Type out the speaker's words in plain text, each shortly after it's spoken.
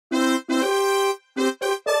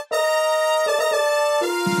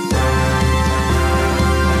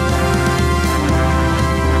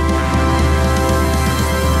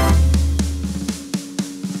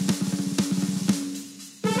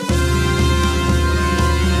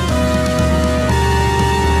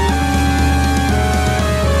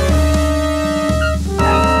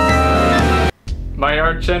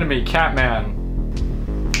arch enemy, Catman.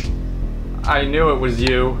 I knew it was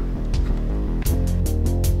you.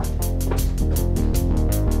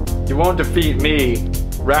 You won't defeat me,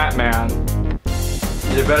 Ratman.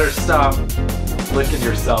 You better stop licking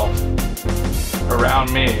yourself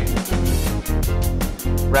around me,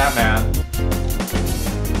 Ratman.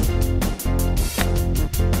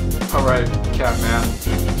 Alright, Catman.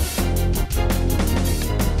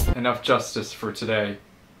 Enough justice for today.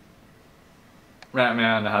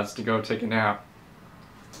 Ratman has to go take a nap.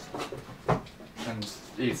 And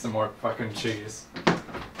eat some more fucking cheese.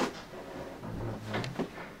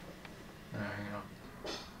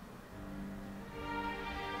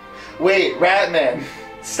 Wait, Ratman!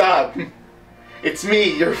 Stop! It's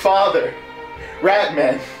me, your father!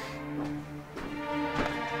 Ratman!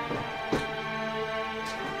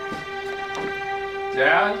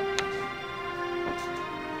 Dad?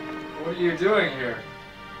 What are you doing here?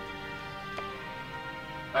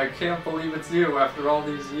 I can't believe it's you after all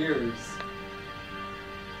these years.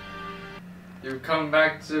 You've come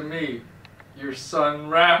back to me, your son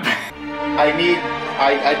Ratman. I need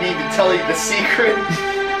to tell you the secret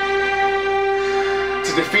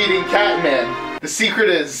to defeating Catman. The secret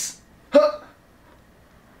is...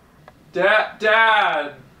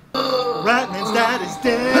 Dad! Ratman's dad is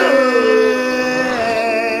dead,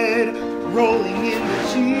 rolling in the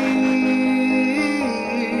cheese.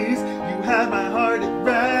 You had my heart at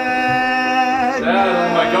Ratman. Dad,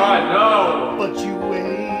 oh my god, no! But you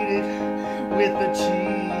waited with the cheese.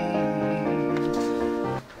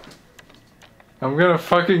 I'm gonna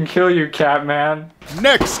fucking kill you, Catman.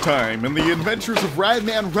 Next time in the Adventures of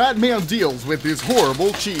Ratman, Ratman deals with his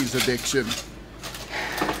horrible cheese addiction.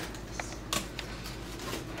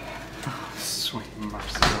 Sweet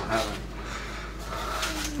merciful heaven.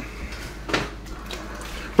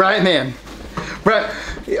 Ratman!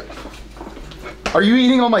 Are you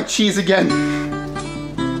eating all my cheese again?